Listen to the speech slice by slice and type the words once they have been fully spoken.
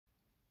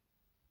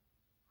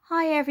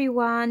Hi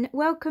everyone,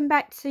 welcome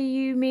back to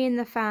You, Me and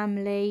the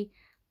Family,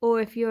 or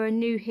if you're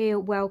new here,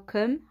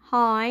 welcome.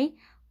 Hi,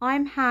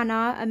 I'm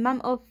Hannah, a mum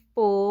of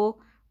 4,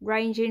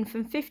 ranging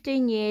from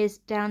 15 years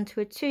down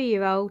to a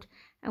 2-year-old,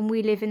 and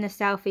we live in the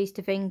southeast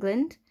of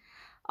England.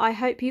 I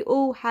hope you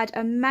all had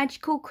a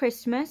magical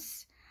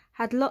Christmas,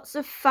 had lots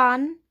of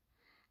fun,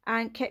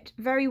 and kept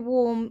very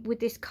warm with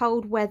this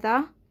cold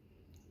weather.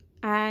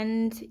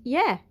 And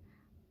yeah,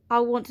 I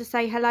want to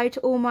say hello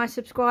to all my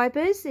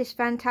subscribers. It's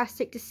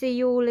fantastic to see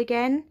you all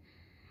again.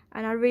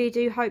 And I really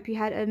do hope you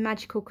had a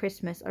magical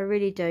Christmas. I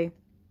really do.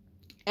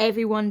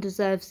 Everyone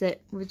deserves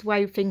it with the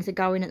way things are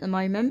going at the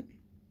moment.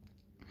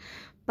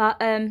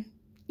 But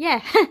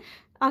yeah,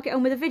 I'll get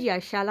on with the video,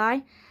 shall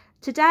I?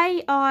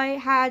 Today I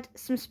had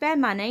some spare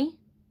money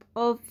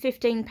of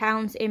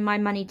 £15 in my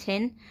money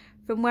tin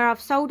from where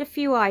I've sold a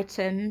few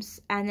items,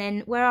 and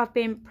then where I've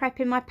been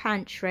prepping my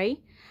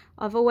pantry.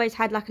 I've always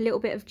had like a little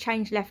bit of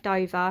change left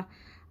over,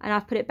 and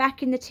I've put it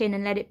back in the tin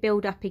and let it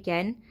build up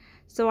again.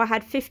 So I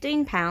had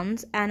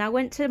 £15, and I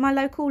went to my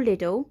local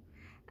Lidl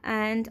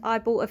and I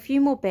bought a few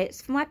more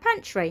bits for my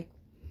pantry.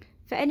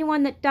 For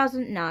anyone that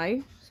doesn't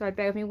know, sorry,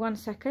 bear with me 1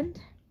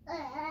 second.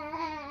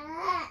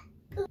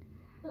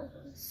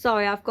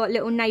 Sorry, I've got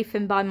little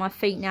Nathan by my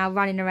feet now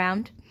running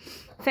around.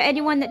 For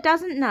anyone that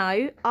doesn't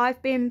know,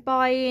 I've been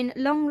buying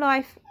long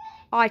life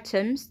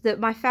items that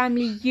my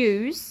family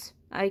use,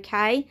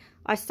 okay?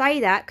 I say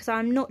that because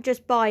I'm not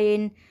just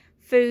buying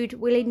food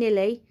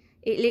willy-nilly.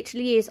 It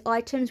literally is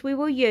items we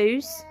will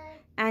use,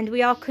 and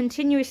we are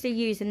continuously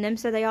using them,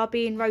 so they are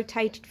being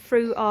rotated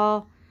through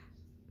our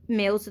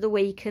meals of the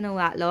week and all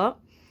that lot.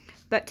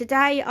 But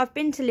today I've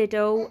been to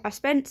Lidl. I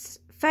spent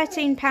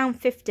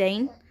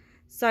 £13.15,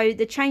 so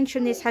the change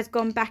from this has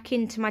gone back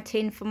into my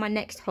tin for my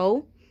next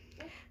haul.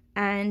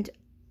 And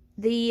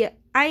the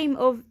aim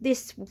of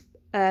this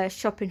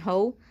shopping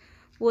haul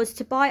was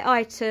to buy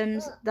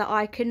items that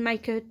I can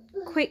make a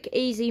quick,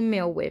 easy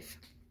meal with.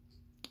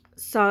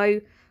 So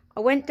I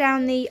went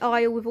down the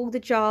aisle with all the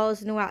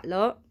jars and all that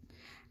lot,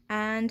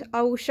 and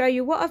I will show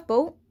you what I've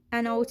bought,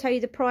 and I will tell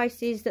you the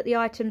prices that the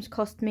items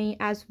cost me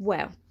as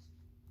well.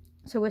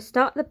 So we'll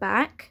start at the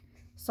back.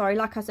 Sorry,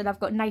 like I said,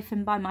 I've got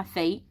Nathan by my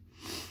feet.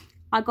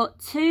 I got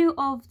 2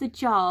 of the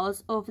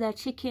jars of their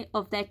tikka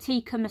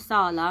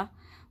masala.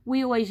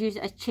 We always use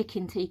it as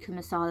chicken tikka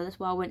masala, that's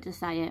why I went to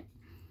say it.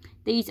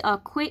 These are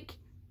quick,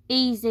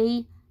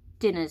 easy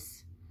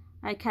dinners.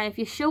 Okay, if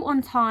you're short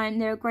on time,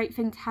 they're a great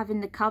thing to have in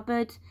the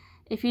cupboard.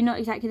 If you're not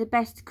exactly the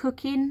best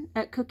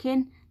at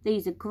cooking,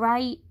 these are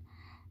great.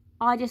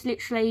 I just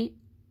literally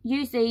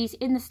use these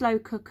in the slow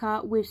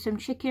cooker with some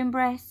chicken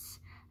breasts,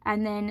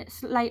 and then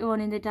later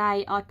on in the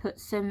day I put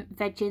some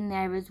veg in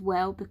there as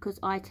well, because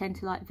I tend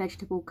to like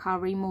vegetable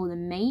curry more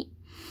than meat.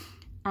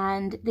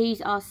 And these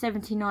are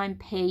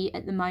 79p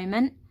at the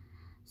moment,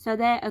 so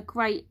they're a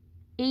great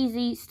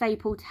easy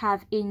staple to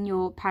have in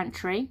your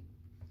pantry.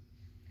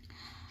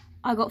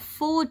 I got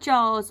 4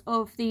 jars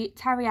of the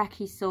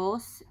teriyaki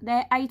sauce.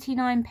 They're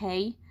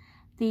 89p.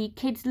 The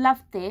kids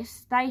love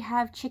this. They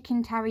have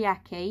chicken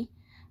teriyaki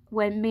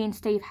when me and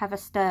Steve have a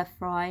stir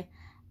fry,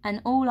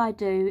 and all I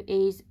do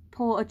is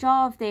pour a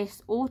jar of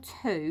this, or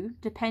 2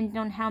 depending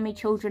on how many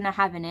children are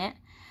having it,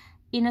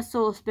 in a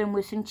saucepan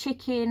with some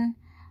chicken,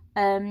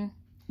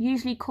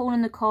 usually corn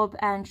on the cob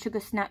and sugar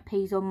snap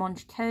peas or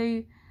mange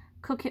too.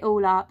 Cook it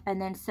all up and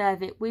then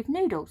serve it with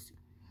noodles.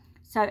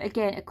 So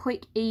again, a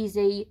quick,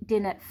 easy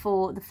dinner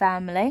for the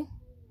family.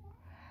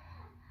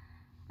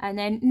 And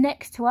then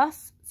next to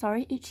us,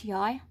 sorry, itchy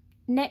eye.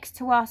 Next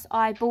to us,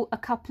 I bought a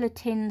couple of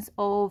tins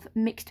of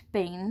mixed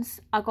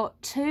beans. I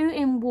got 2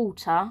 in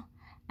water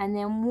and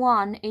then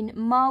 1 in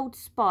mild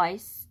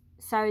spice,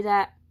 so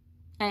that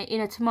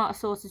in a tomato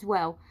sauce as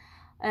well.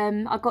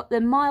 I got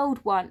the mild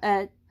one,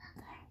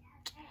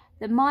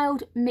 the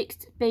mild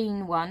mixed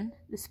bean one,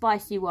 the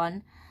spicy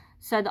one,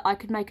 so that I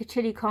could make a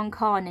chili con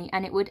carne,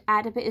 and it would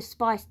add a bit of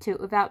spice to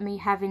it without me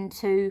having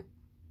to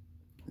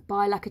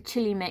buy like a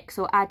chili mix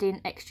or add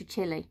in extra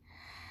chili.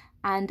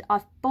 And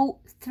I've bought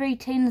 3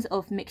 tins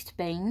of mixed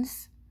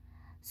beans,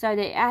 so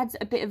that it adds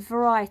a bit of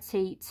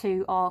variety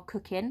to our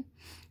cooking.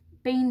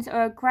 Beans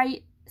are a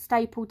great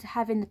staple to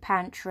have in the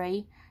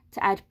pantry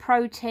to add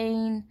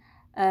protein.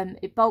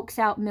 It bulks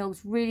out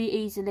meals really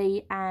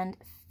easily and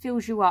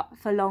fills you up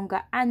for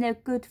longer, and they're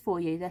good for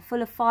you. They're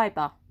full of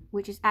fibre,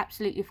 which is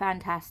absolutely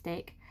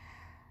fantastic.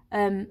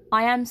 I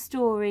am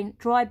storing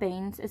dry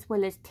beans as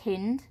well as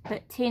tinned,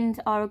 but tinned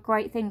are a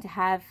great thing to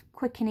have,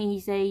 quick and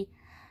easy.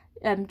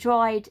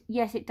 Dried,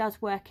 yes, it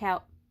does work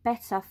out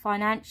better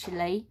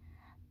financially,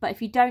 but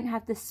if you don't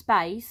have the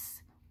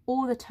space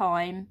all the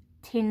time,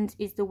 tinned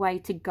is the way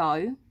to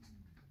go.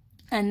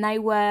 And they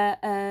were,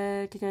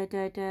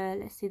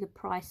 let's see the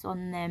price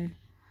on them.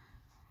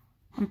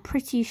 I'm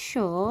pretty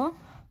sure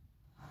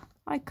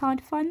I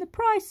can't find the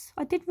price.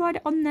 I did write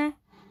it on there.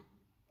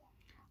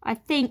 I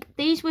think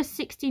these were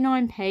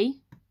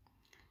 69p,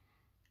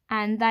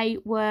 and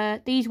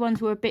these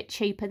ones were a bit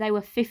cheaper. They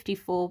were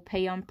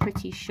 54p, I'm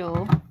pretty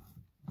sure.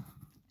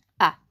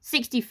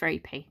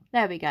 63p.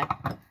 There we go.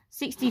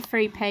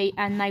 63p,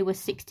 and they were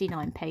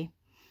 69p.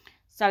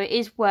 So it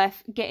is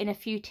worth getting a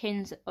few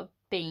tins of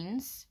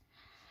beans.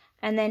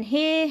 And then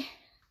here,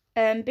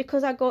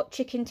 because I got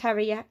chicken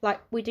teriyaki, like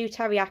we do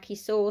teriyaki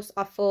sauce,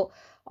 I thought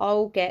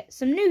I'll get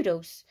some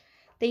noodles.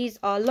 These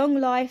are long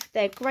life.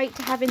 They're great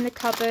to have in the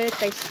cupboard.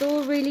 They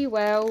store really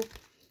well.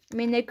 I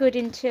mean, they're good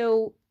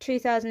until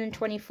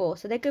 2024,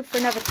 so they're good for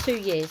another 2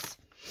 years.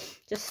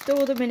 Just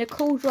store them in a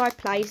cool, dry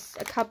place,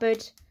 a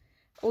cupboard.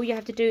 All you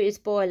have to do is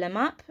boil them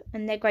up,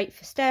 and they're great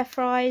for stir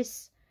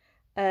fries,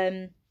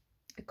 a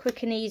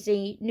quick and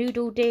easy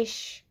noodle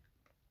dish,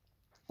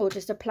 or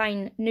just a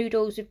plain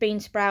noodles with bean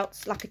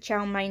sprouts, like a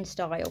chow mein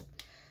style.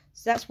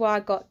 So that's why I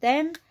got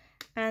them,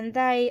 and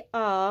they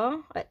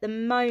are, at the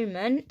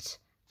moment,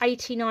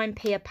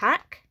 89p a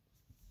pack.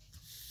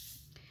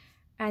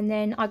 And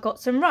then I got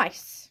some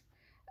rice.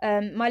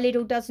 My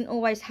Lidl doesn't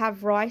always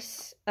have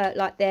rice,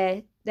 like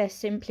their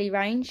Simply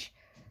range.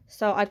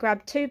 So I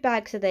grabbed 2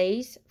 bags of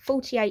these,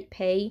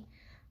 48p.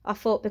 I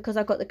thought because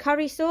I got the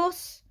curry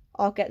sauce,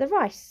 I'll get the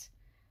rice,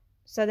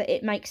 so that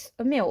it makes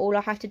a meal. All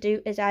I have to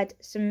do is add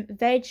some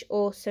veg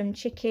or some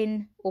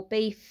chicken or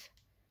beef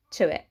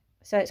to it.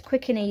 So it's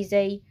quick and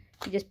easy.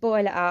 You just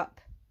boil it up,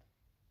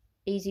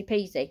 easy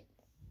peasy.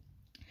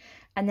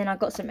 And then I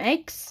got some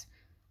eggs.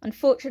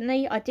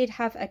 Unfortunately, I did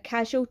have a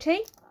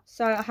casualty,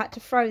 so I had to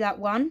throw that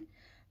one.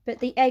 But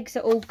the eggs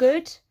are all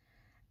good.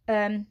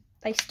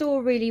 They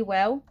store really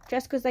well.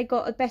 Just because they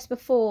got a best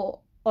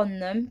before on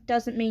them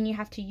doesn't mean you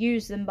have to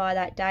use them by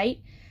that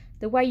date.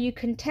 The way you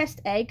can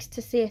test eggs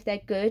to see if they're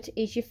good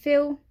is you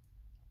fill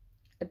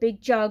a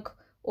big jug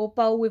or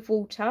bowl with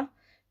water.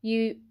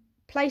 You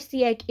place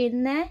the egg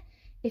in there.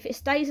 If it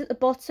stays at the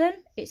bottom,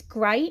 it's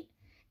great.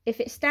 If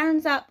it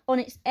stands up on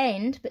its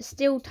end but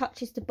still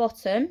touches the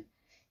bottom,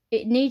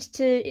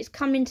 it's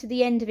coming to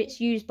the end of its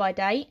use by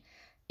date.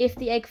 If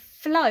the egg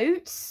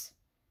floats,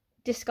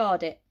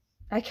 discard it.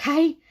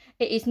 Okay?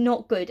 It is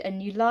not good, and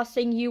the last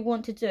thing you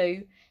want to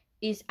do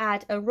is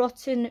add a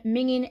rotten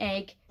minging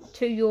egg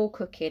to your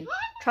cooking.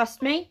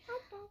 Trust me,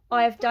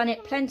 I have done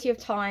it plenty of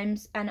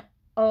times, and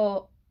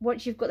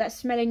once you've got that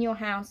smell in your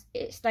house,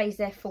 it stays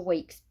there for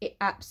weeks. It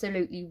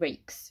absolutely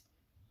reeks.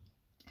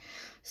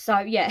 So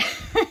yeah,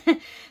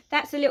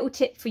 that's a little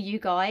tip for you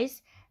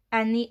guys.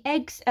 And the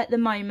eggs at the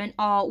moment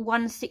are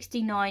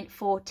 169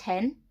 for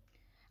 10,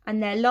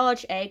 and they're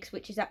large eggs,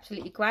 which is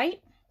absolutely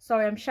great.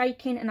 Sorry, I'm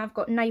shaking and I've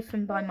got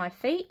Nathan by my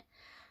feet.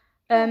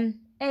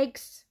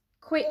 Eggs,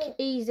 quick,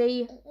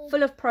 easy,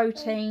 full of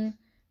protein.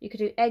 You could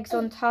do eggs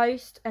on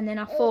toast, and then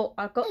I thought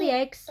I've got the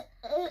eggs,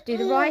 do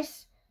the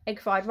rice, egg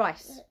fried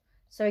rice.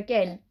 So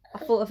again, I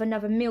thought of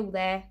another meal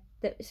there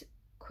that was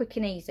quick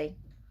and easy.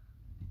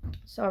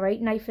 Sorry,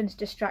 Nathan's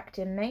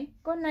distracting me.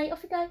 Go on, Nate,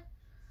 off you go.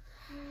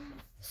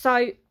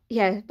 So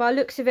yeah, by the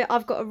looks of it,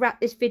 I've got to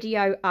wrap this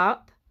video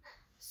up.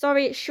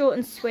 Sorry it's short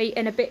and sweet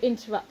and a bit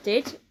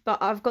interrupted,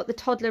 but I've got the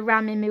toddler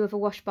ramming me with a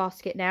wash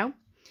basket now.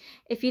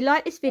 If you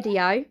like this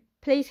video,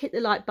 please hit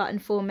the like button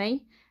for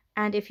me.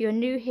 And if you're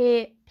new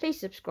here, please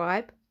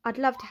subscribe. I'd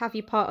love to have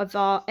you part of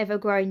our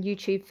ever-growing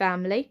YouTube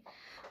family.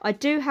 I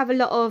do have a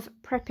lot of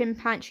prepping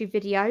pantry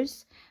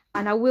videos,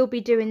 and I will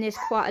be doing this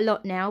quite a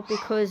lot now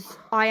because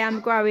I am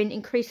growing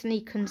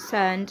increasingly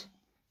concerned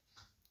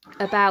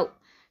about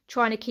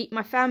trying to keep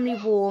my family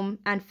warm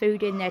and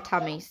food in their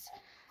tummies.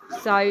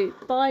 So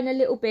buying a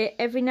little bit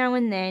every now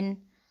and then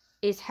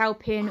is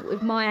helping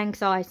with my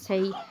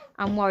anxiety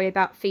and worry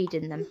about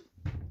feeding them.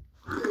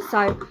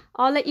 So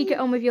I'll let you get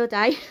on with your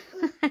day.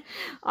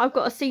 I've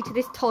got to see to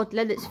this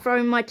toddler that's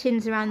throwing my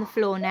tins around the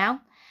floor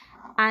now.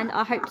 And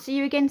I hope to see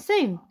you again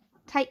soon.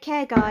 Take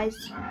care, guys.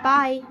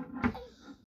 Bye.